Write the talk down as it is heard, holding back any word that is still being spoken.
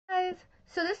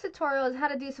So this tutorial is how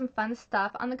to do some fun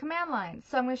stuff on the command line.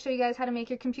 So I'm going to show you guys how to make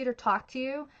your computer talk to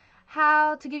you,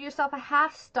 how to give yourself a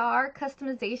half-star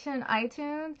customization in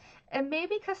iTunes, and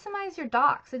maybe customize your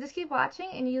dock. So just keep watching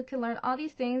and you can learn all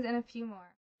these things and a few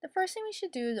more. The first thing we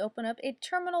should do is open up a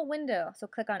terminal window. So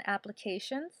click on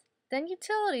Applications, then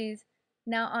Utilities,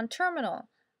 now on Terminal.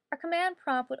 Our command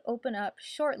prompt would open up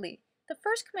shortly. The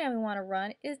first command we want to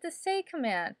run is the say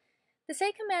command. The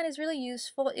say command is really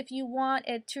useful if you want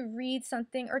it to read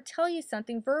something or tell you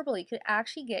something verbally. It could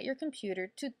actually get your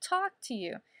computer to talk to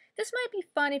you. This might be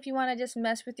fun if you want to just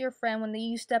mess with your friend when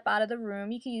you step out of the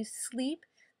room. You can use sleep,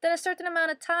 then a certain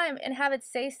amount of time, and have it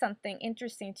say something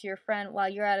interesting to your friend while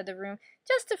you're out of the room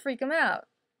just to freak them out.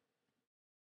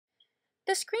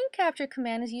 The screen capture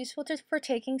command is useful for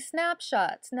taking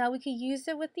snapshots. Now we could use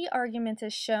it with the argument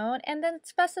as shown and then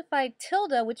specify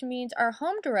tilde, which means our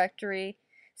home directory,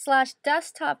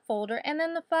 /desktop folder, and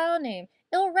then the file name.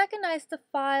 It will recognize the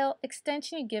file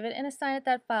extension you give it and assign it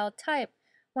that file type.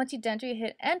 Once you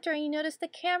hit enter, and you notice the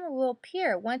camera will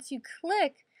appear. Once you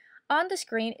click on the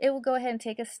screen, it will go ahead and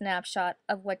take a snapshot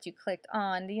of what you clicked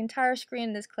on, the entire screen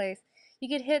in this case. You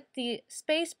could hit the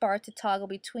space bar to toggle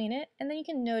between it, and then you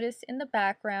can notice in the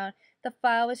background the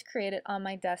file was created on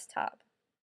my desktop.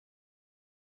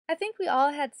 I think we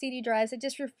all had CD drives that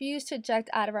just refused to eject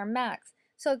out of our Macs.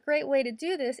 So a great way to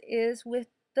do this is with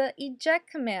the eject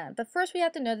command. But first we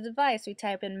have to know the device. We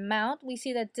type in mount. We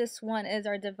see that disk 1 is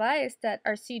our device that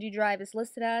our CD drive is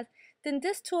listed as. Then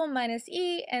disk tool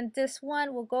 -E, and disk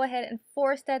 1 will go ahead and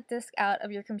force that disk out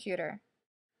of your computer.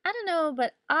 I don't know,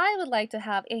 but I would like to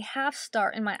have a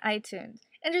half-star in my iTunes.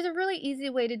 And there's a really easy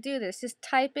way to do this. Just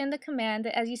type in the command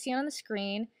as you see on the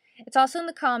screen. It's also in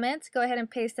the comments. Go ahead and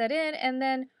paste that in, and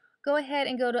then go ahead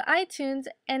and go to iTunes,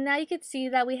 and now you can see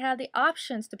that we have the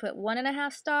options to put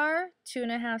 1.5 star,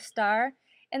 2.5 star,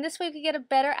 and this way we can get a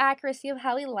better accuracy of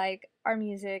how we like our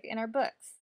music and our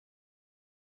books.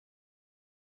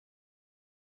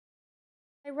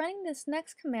 By running this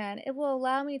next command, it will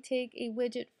allow me to take a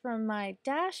widget from my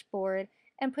dashboard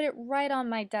and put it right on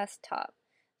my desktop.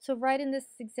 So right in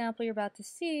this example you're about to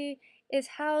see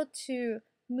is how to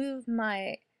move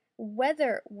my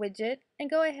weather widget and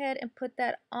go ahead and put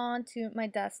that onto my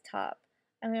desktop.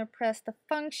 I'm going to press the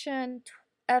function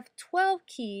F12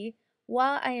 key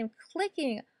while I am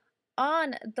clicking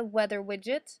on the weather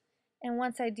widget, and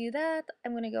once I do that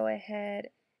I'm going to go ahead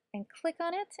and click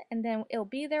on it, and then it'll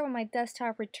be there when my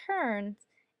desktop returns,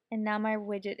 and now my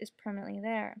widget is permanently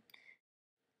there.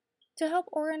 To help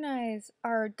organize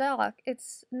our dock,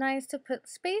 it's nice to put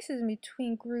spaces in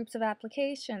between groups of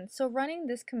applications. So running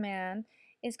this command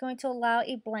is going to allow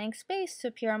a blank space to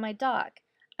appear on my dock.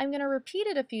 I'm going to repeat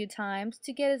it a few times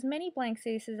to get as many blank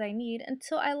spaces as I need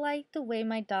until I like the way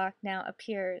my dock now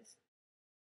appears.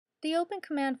 The open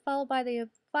command followed by the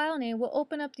file name will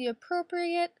open up the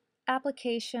appropriate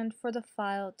application for the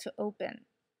file to open.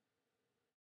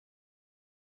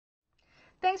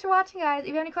 Thanks for watching, guys. If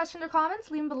you have any questions or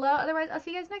comments, leave them below. Otherwise, I'll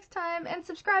see you guys next time, and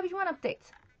subscribe if you want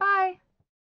updates. Bye!